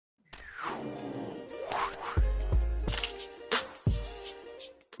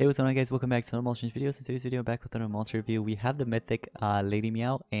Hey, what's going on, guys? Welcome back to another monster video. So today's video, back with another monster review. We have the mythic Lady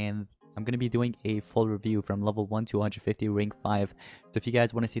Meow, and I'm going to be doing a full review from level 1 to 150 rank 5. So if you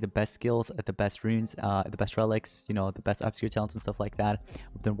guys want to see the best skills, the best runes, the best relics, you know, the best obscure talents and stuff like that,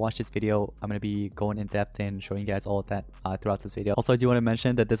 then watch this video. I'm going to be going in depth and showing you guys all of that throughout this video. Also, I do want to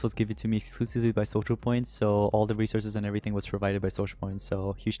mention that this was given to me exclusively by Social Points, so all the resources and everything was provided by Social Points,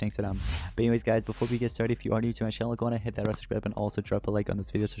 so huge thanks to them. But anyways, guys, before we get started, if you are new to my channel, go on and hit that red subscribe and also drop a like on this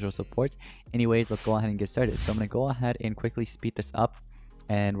video to show support. Anyways, let's go ahead and get started. So I'm going to go ahead and quickly speed this up,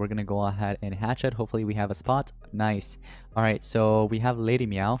 and we're going to go ahead and hatch it. Hopefully we have a spot. Nice. Alright, so we have Lady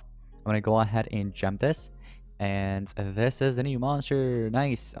Meow. I'm going to go ahead and gem this, and this is the new monster.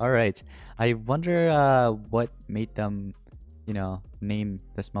 Nice. Alright, I wonder what made them, you know, name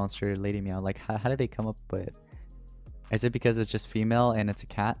this monster Lady Meow. Like, how did they come up with? Is it because it's just female and it's a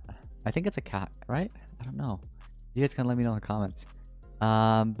cat? I think it's a cat, right? I don't know. You guys can let me know in the comments.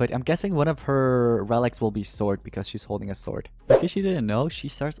 But I'm guessing one of her relics will be sword because she's holding a sword. In case you didn't know, she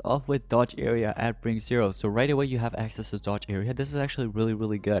starts off with dodge area at rank 0. So right away you have access to dodge area. This is actually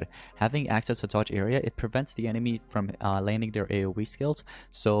really good. Having access to dodge area, it prevents the enemy from landing their AoE skills.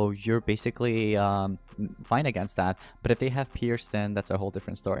 So you're basically fine against that. But if they have pierce, then that's a whole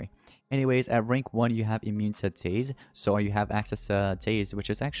different story. Anyways, at rank 1 you have immune to daze, so you have access to daze, which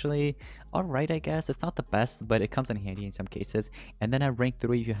is actually alright, I guess. It's not the best, but it comes in handy in some cases. And then at rank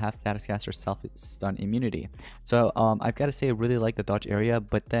 3 you have status caster self-stun immunity. So I've got to say I really like the dodge area,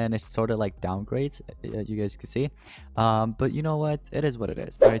 but then it's sort of like downgrades, you guys can see. But you know what, it is what it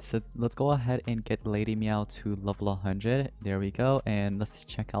is. Alright, so let's go ahead and get Lady Meow to level 100. There we go, and let's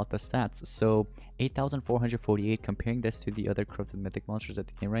check out the stats. So 8,448, comparing this to the other corrupted mythic monsters at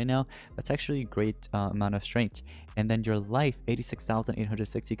the game right now, that's actually a great amount of strength. And then your life,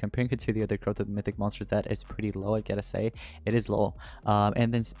 86,860, comparing it to the other corrupted mythic monsters, that is pretty low, I gotta say. It is low.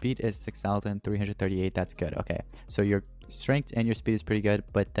 And then speed is 6,338. That's good. Okay, so your strength and your speed is pretty good,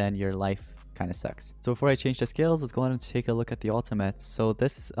 but then your life kind of sucks. So before I change the skills, let's go ahead and take a look at the ultimate. So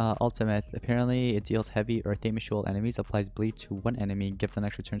this ultimate, apparently it deals heavy earth damage to all enemies, applies bleed to one enemy, gives an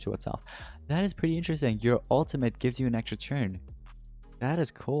extra turn to itself. That is pretty interesting. Your ultimate gives you an extra turn. That is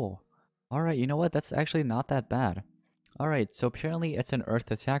cool. Alright, you know what? That's actually not that bad. Alright, so apparently it's an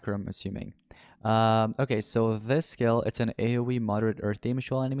earth attacker, I'm assuming. Okay, so this skill, it's an AoE moderate earth damage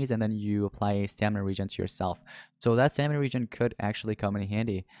to all enemies, and then you apply a stamina regen to yourself. So that stamina regen could actually come in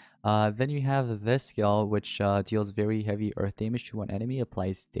handy. Then you have this skill, which deals very heavy earth damage to one enemy,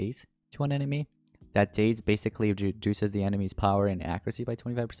 applies daze to one enemy. That daze basically reduces the enemy's power and accuracy by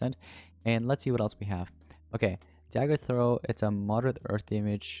 25%. And let's see what else we have. Okay. Dagger throw, it's a moderate earth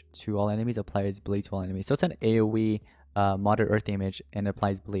damage to all enemies, applies bleed to all enemies. So it's an AoE moderate earth damage and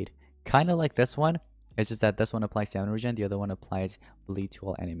applies bleed. Kind of like this one. It's just that this one applies stamina regen, the other one applies bleed to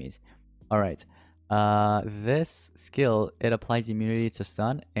all enemies. Alright. This skill, it applies immunity to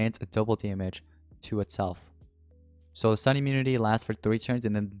stun and double damage to itself. So stun immunity lasts for 3 turns,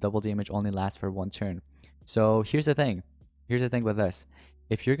 and then double damage only lasts for 1 turn. So here's the thing. Here's the thing with this.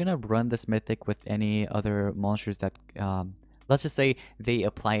 If you're gonna run this mythic with any other monsters that, let's just say they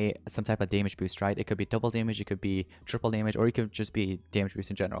apply some type of damage boost, right? It could be double damage, it could be triple damage, or it could just be damage boost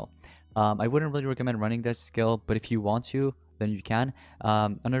in general. I wouldn't really recommend running this skill, but if you want to, then you can.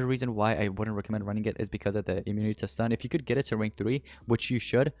 Another reason why I wouldn't recommend running it is because of the immunity to stun. If you could get it to rank 3, which you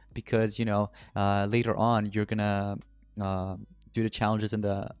should, because, you know, later on you're gonna do the challenges in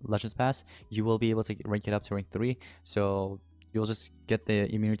the Legends Pass, you will be able to rank it up to rank 3. So you'll just get the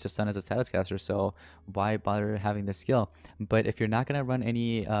immunity to stun as a status caster, so why bother having this skill? But if you're not going to run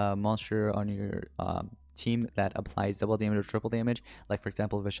any monster on your team that applies double damage or triple damage, like for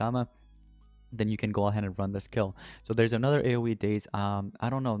example Vishama, then you can go ahead and run this skill. So there's another AoE daze. I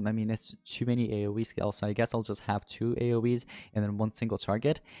don't know, I mean, it's too many AoE skills, so I guess I'll just have 2 AoEs and then 1 single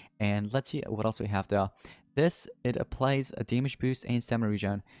target. And let's see what else we have there. This, it applies a damage boost and stamina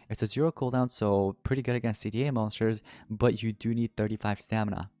regen. It's a 0 cooldown, so pretty good against CDA monsters, but you do need 35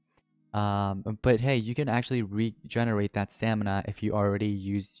 stamina. But hey, you can actually regenerate that stamina if you already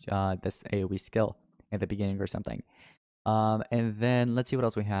used this AoE skill at the beginning or something. And then let's see what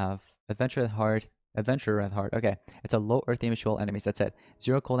else we have. Adventure at heart. Okay, it's a low earth damage to all enemies. That's it.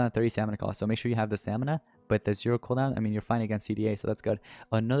 0 cooldown, 30 stamina cost. So make sure you have the stamina, but the 0 cooldown, I mean, you're fine against CDA, so that's good.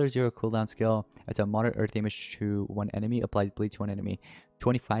 Another 0 cooldown skill. It's a moderate earth damage to one enemy, applies bleed to one enemy.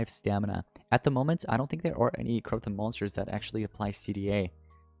 25 stamina. At the moment, I don't think there are any corrupted monsters that actually apply CDA.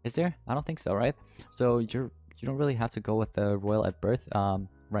 Is there? I don't think so, right? So you don't really have to go with the Royal at Birth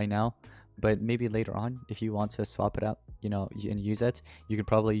right now. But maybe later on, if you want to swap it out, you know, and use it, you could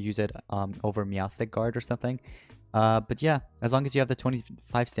probably use it over Meowthic Guard or something. But yeah, as long as you have the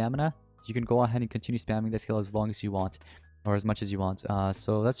 25 stamina, you can go ahead and continue spamming the skill as long as you want, or as much as you want.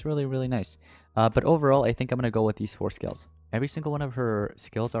 So that's really, really nice. But overall, I think I'm going to go with these 4 skills. Every single one of her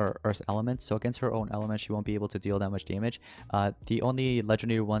skills are earth elements, so against her own element, she won't be able to deal that much damage. The only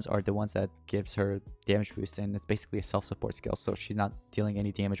legendary ones are the ones that gives her damage boost, and it's basically a self-support skill, so she's not dealing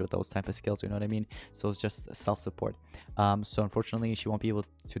any damage with those type of skills, you know what I mean? So it's just self-support. So unfortunately, she won't be able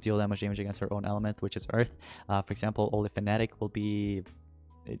to deal that much damage against her own element, which is earth. For example, Holy Fanatic will be...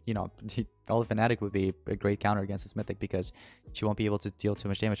 you know, Holy Fanatic would be a great counter against this Mythic because she won't be able to deal too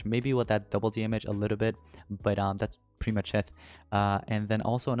much damage. Maybe with that double damage a little bit, but that's pretty much it. And then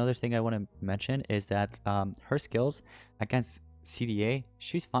also another thing I want to mention is that her skills against CDA,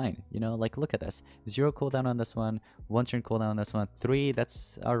 she's fine. You know, like look at this. 0 cooldown on this one, 1 turn cooldown on this one, 3,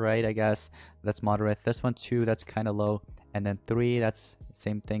 that's alright, I guess. That's moderate. This one, 2, that's kind of low. And then 3, that's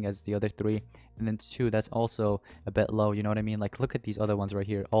same thing as the other 3. And then 2, that's also a bit low, you know what I mean? Like, look at these other ones right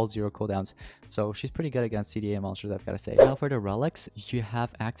here, all 0 cooldowns. So she's pretty good against CDA monsters, I've got to say. Now for the relics, you have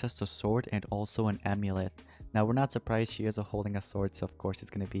access to sword and also an amulet. Now, we're not surprised she is holding a sword, so of course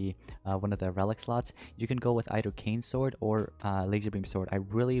it's going to be one of the relic slots. You can go with either cane sword or laser beam sword. I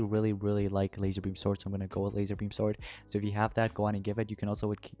really like laser beam sword, so I'm going to go with laser beam sword. So if you have that, go on and give it. You can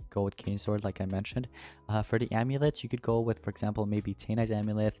also go with cane sword, like I mentioned. For the amulets, you could go with, for example, maybe Tainai's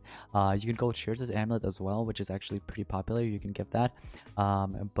amulet. You can go with Shears' amulet as well, which is actually pretty popular. You can give that.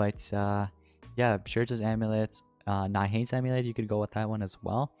 Yeah, Shears' amulet, Naihane's amulet, you could go with that one as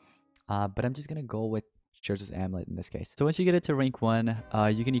well. But I'm just going to go with Shears' amulet in this case. So once you get it to rank 1,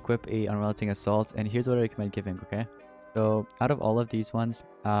 you can equip a Unrelenting Assault, and here's what I recommend giving, okay? So out of all of these ones,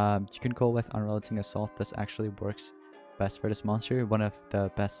 you can go with Unrelenting Assault. This actually works best for this monster. One of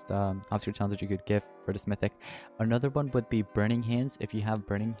the best obscure talents that you could give for this mythic. Another one would be Burning Hands. If you have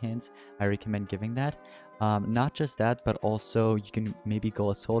Burning Hands, I recommend giving that. Not just that, but also you can maybe go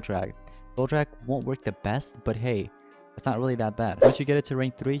with Soul Drag. Soul Drag won't work the best, but hey, it's not really that bad. Once you get it to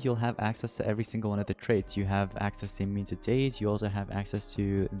rank 3, you'll have access to every single one of the traits. You have access to Immune to Daze. You also have access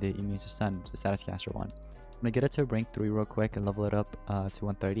to the Immune to Stun, the Status Caster one. I'm going to get it to rank 3 real quick and level it up to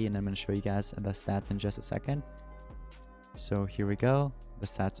 130, and I'm going to show you guys the stats in just a second. So here we go. The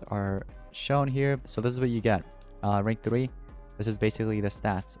stats are shown here. So this is what you get. Rank 3. This is basically the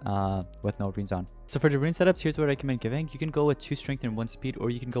stats with no runes on. So for the rune setups, here's what I recommend giving. You can go with 2 strength and 1 speed, or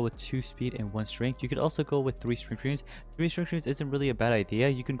you can go with 2 speed and 1 strength. You could also go with 3 strength runes. 3 strength runes isn't really a bad idea.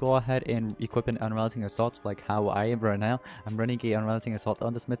 You can go ahead and equip an Unrelenting Assault like how I am right now. I'm running a Unrelenting Assault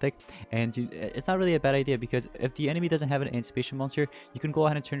on this mythic, and it's not really a bad idea because if the enemy doesn't have an anticipation monster, you can go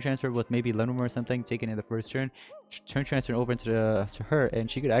ahead and turn transfer with maybe Lenworm or something, taken in the first turn, turn transfer over into to her,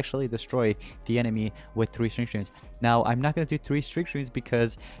 and she could actually destroy the enemy with 3 strength runes. Now, I'm not going to do 3 strength runes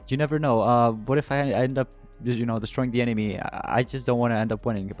because you never know. What if I end up, you know, destroying the enemy? I just don't want to end up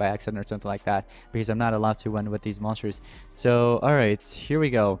winning by accident or something like that, because I'm not allowed to win with these monsters. So alright, here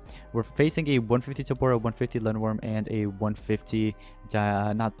we go. We're facing a 150 Tabora, 150 Lenworm, and a 150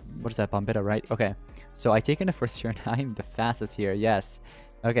 not, what is that, Bombetta, right? Okay, so I take in the first turn. I'm the fastest here, yes.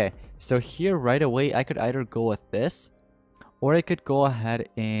 Okay, so here right away I could either go with this, or I could go ahead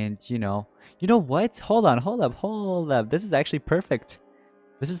and, you know what, hold up, this is actually perfect.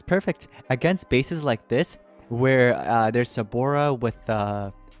 This is perfect against bases like this, where there's Sabora with,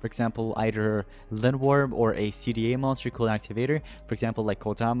 for example, either Lenworm or a CDA monster cooldown activator. For example, like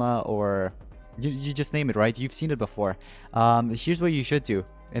Kodama, or you just name it, right? You've seen it before. Here's what you should do.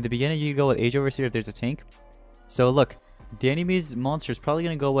 In the beginning, you go with Age Overseer if there's a tank. So look, the enemy's monster is probably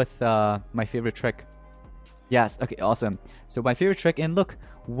going to go with my favorite trick. Yes, okay, awesome. So my favorite trick, and look,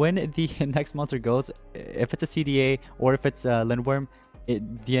 when the next monster goes, if it's a CDA or if it's a Lenworm,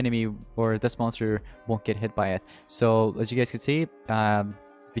 the enemy or this monster won't get hit by it. So as you guys can see,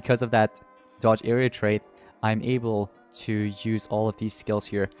 because of that dodge area trait, I'm able to use all of these skills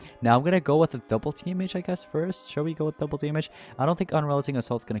here. Now I'm gonna go with a double damage, I guess, first. Shall we go with double damage? I don't think Unrelenting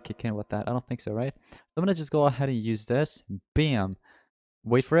Assault's gonna kick in with that. I don't think so, right? So I'm gonna just go ahead and use this. Bam.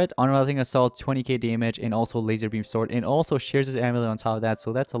 Wait for it. Unrelenting Assault, 20k damage, and also Laser Beam Sword, and also shares his amulet on top of that,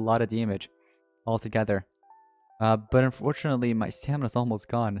 so that's a lot of damage altogether. But unfortunately, my stamina is almost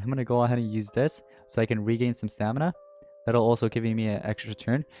gone. I'm going to go ahead and use this so I can regain some stamina. That'll also give me an extra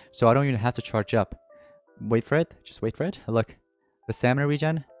turn, so I don't even have to charge up. Wait for it. Just wait for it. Look, the stamina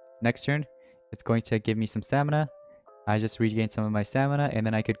regen. Next turn, it's going to give me some stamina. I just regained some of my stamina, and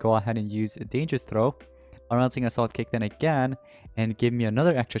then I could go ahead and use a Dangerous Throw. Unrelenting Assault kicked in again and give me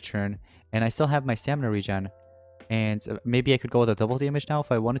another extra turn, and I still have my stamina regen. And maybe I could go with a double damage now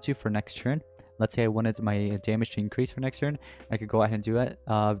if I wanted to for next turn. let's say I wanted my damage to increase for next turn, I could go ahead and do it.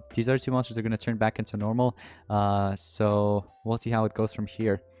 These other two monsters are going to turn back into normal. So we'll see how it goes from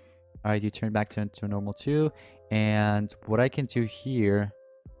here. Alright, you turn back to normal too. And what I can do here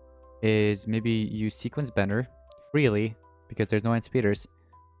is maybe use Sequence Bender freely because there's no end speeders.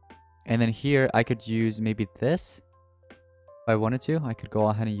 And then here I could use maybe this. If I wanted to, I could go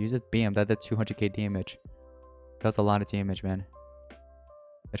ahead and use it. Bam, that did 200k damage. That's a lot of damage, man.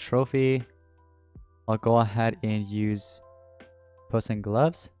 A trophy. I'll go ahead and use Posts and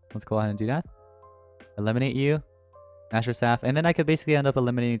Gloves. Let's go ahead and do that. Eliminate you. Master Staff. And then I could basically end up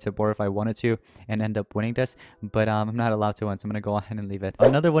eliminating Tabor if I wanted to and end up winning this. But I'm not allowed to win, so I'm going to go ahead and leave it.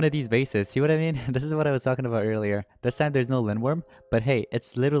 Another one of these bases. See what I mean? This is what I was talking about earlier. This time there's no Lindworm. But hey,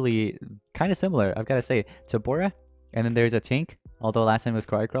 it's literally kind of similar, I've got to say. Tabora. And then there's a Tank. Although last time it was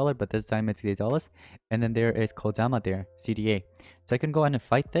Crawler, but this time it's Daedalus. And then there is Kodama there, CDA. So I can go ahead and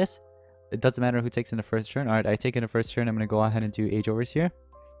fight this. It doesn't matter who takes in the first turn. Alright, I take in the first turn. I'm going to go ahead and do Age Overs here.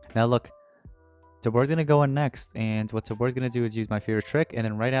 Now look. Tabor's going to go in next, and what Tabor's going to do is use my favorite trick, and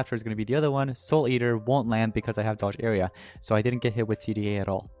then right after is going to be the other one. Soul Eater won't land because I have dodge area, so I didn't get hit with CDA at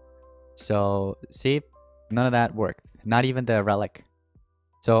all. So, see, none of that worked, not even the relic.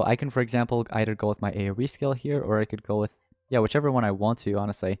 So I can, for example, either go with my AoE skill here, or I could go with, yeah, whichever one I want to,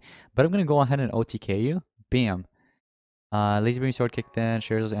 honestly. But I'm going to go ahead and OTK you. Bam. Lazy Beam Sword kicked in,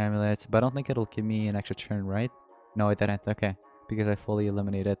 shares those amulets, but I don't think it'll give me an extra turn, right? No, it didn't. Okay. Because I fully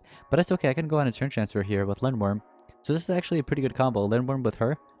eliminated. But it's okay, I can go on a turn transfer here with Lindworm. So this is actually a pretty good combo. Lindworm with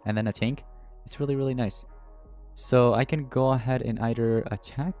her, and then a tank. It's really, really nice. So I can go ahead and either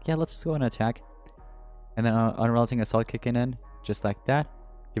attack. Yeah, let's just go and attack. And then Unrelenting Assault kicking in, just like that.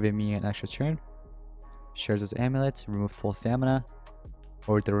 Giving me an extra turn. Shares those amulets, remove full stamina.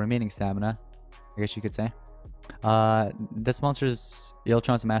 Or the remaining stamina, I guess you could say. This monster's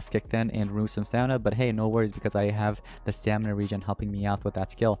Yeltron's Mask kicked in and removed some stamina, but hey, no worries because I have the stamina regen helping me out with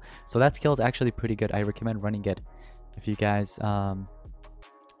that skill. So that skill is actually pretty good. I recommend running it if you guys are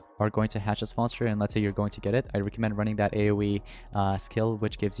going to hatch this monster, and let's say you're going to get it. I recommend running that AoE skill,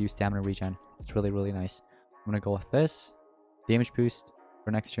 which gives you stamina regen. It's really, really nice. I'm gonna go with this damage boost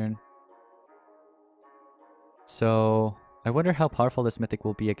for next turn. So I wonder how powerful this mythic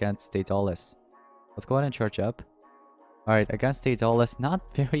will be against Daedalus. Let's go ahead and charge up. Alright, against Daedalus, not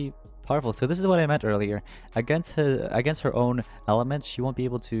very powerful. So this is what I meant earlier. Against her own elements, she won't be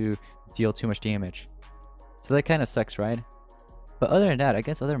able to deal too much damage. So that kind of sucks, right? But other than that,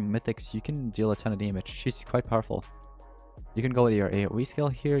 against other mythics, you can deal a ton of damage. She's quite powerful. You can go with your AoE skill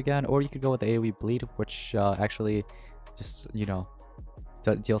here again, or you could go with the AoE bleed, which actually just, you know,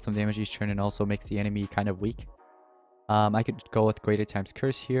 deals some damage each turn and also makes the enemy kind of weak. I could go with Greater Times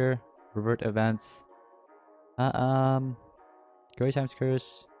Curse here. Revert events. Great Times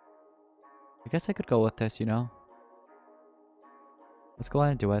Curse. I guess I could go with this, you know. Let's go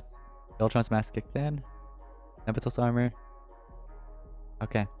ahead and do it. Yeltron's Mask kicked in. Nemesis Armor.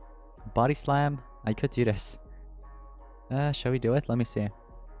 Okay. Body Slam. I could do this. Shall we do it? Let me see.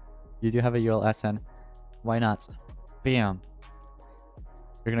 You do have a Ural SN. Why not? Bam.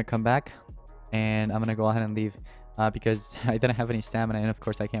 You're gonna come back. And I'm gonna go ahead and leave. Because I didn't have any stamina, and of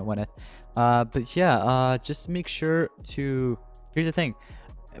course I can't win it. But yeah, just make sure to... Here's the thing.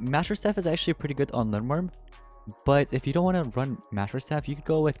 Master Staff is actually pretty good on Lindworm. But if you don't want to run Master Staff, you could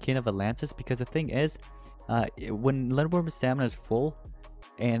go with King of Atlantis. Because the thing is, when Lindworm's stamina is full,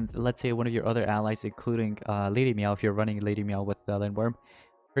 and let's say one of your other allies, including Lady Meow, if you're running Lady Meow with Lindworm,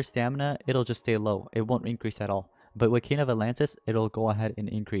 her stamina, it'll just stay low. It won't increase at all. But with King of Atlantis, it'll go ahead and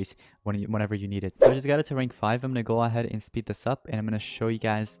increase whenever you need it. So I just got it to rank 5. I'm going to go ahead and speed this up. And I'm going to show you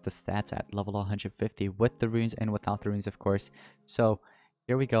guys the stats at level 150 with the runes and without the runes, of course. So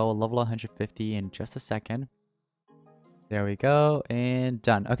here we go. Level 150 in just a second. There we go. And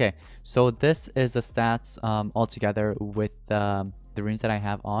done. Okay. So this is the stats all together with the runes that I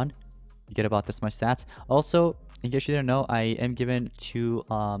have on. You get about this much stats. Also, in case you didn't know, I am given two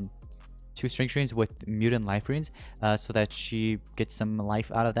strength runes with mutant life runes, so that she gets some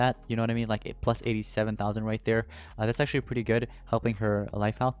life out of that, you know what I mean, like plus 87,000 right there. That's actually pretty good, helping her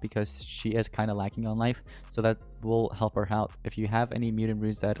life out because she is kind of lacking on life, so that will help her out. If you have any mutant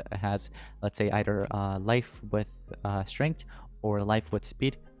runes that has, let's say, either life with strength or life with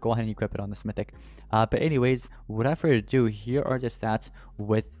speed, go ahead and equip it on this mythic. But anyways, without further ado, here are the stats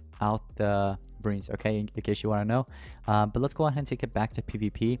without the runes, okay, in case you want to know. But let's go ahead and take it back to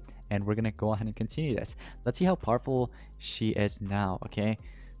PvP, and we're gonna go ahead and continue this. Let's see how powerful she is now. Okay,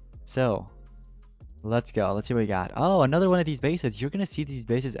 so let's go. Let's see what we got. Oh, another one of these bases. You're gonna see these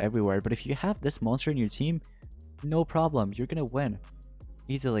bases everywhere, but if you have this monster in your team, no problem, you're gonna win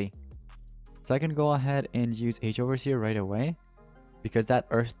easily. So I can go ahead and use Age Overseer right away, because that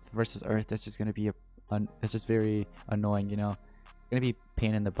Earth versus Earth is just gonna be it's just very annoying, you know. Gonna be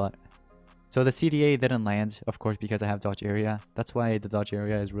pain in the butt. So the CDA didn't land, of course, because I have dodge area. That's why the dodge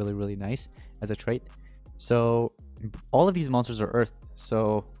area is really, really nice as a trait. So all of these monsters are Earth.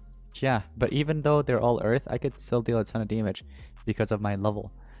 So yeah, but even though they're all Earth, I could still deal a ton of damage because of my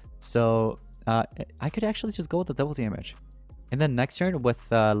level. So I could actually just go with the double damage. And then next turn with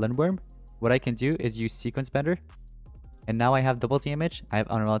Lindworm, what I can do is use Sequence Bender. And now I have double damage, I have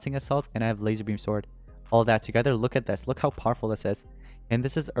Unrelenting Assault, and I have Laser Beam Sword. All that together, look at this. Look how powerful this is. And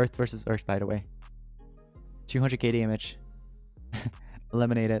this is Earth versus Earth, by the way. 200k damage.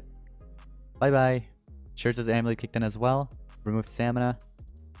 Eliminate it. Bye-bye. Shards of Amulet kicked in as well. Removed stamina.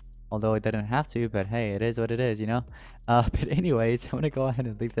 Although it didn't have to, but hey, it is what it is, you know? But anyways, I'm gonna go ahead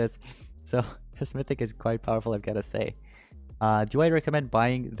and leave this. So, this Mythic is quite powerful, I've gotta say. Do I recommend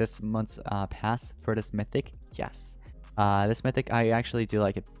buying this month's pass for this Mythic? Yes. This Mythic, I actually do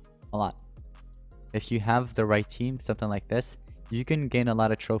like it a lot. If you have the right team, something like this, you can gain a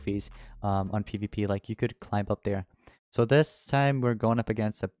lot of trophies on PvP. Like, you could climb up there. So this time, we're going up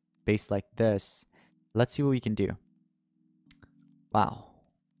against a base like this. Let's see what we can do. Wow.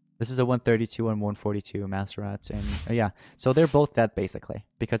 This is a 132 and 142 Master Rats. And yeah, so they're both dead, basically.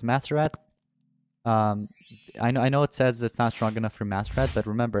 Because Master Rat, I know it says it's not strong enough for Master Rat, but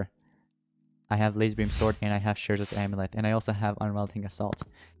remember, I have Laser Beam Sword and I have Shards of Amulet, and I also have Unrelenting Assault.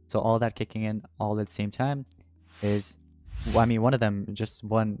 So all that kicking in all at the same time is, well, I mean, one of them, just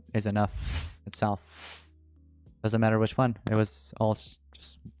one is enough itself. Doesn't matter which one. It was all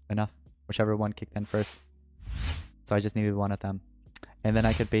just enough. Whichever one kicked in first. So I just needed one of them. And then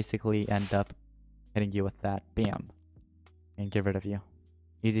I could basically end up hitting you with that. Bam. And get rid of you.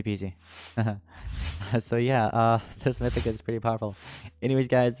 Easy peasy. So yeah, this Mythic is pretty powerful. Anyways,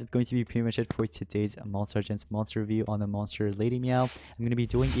 guys, that's going to be pretty much it for today's Monster Legends monster review on the monster Lady Meow. I'm going to be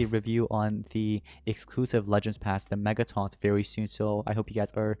doing a review on the exclusive Legends Pass, the Mega Taunt, very soon. So I hope you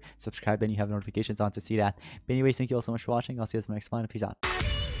guys are subscribed and you have notifications on to see that. But anyways, thank you all so much for watching. I'll see you guys in the next one. Peace out.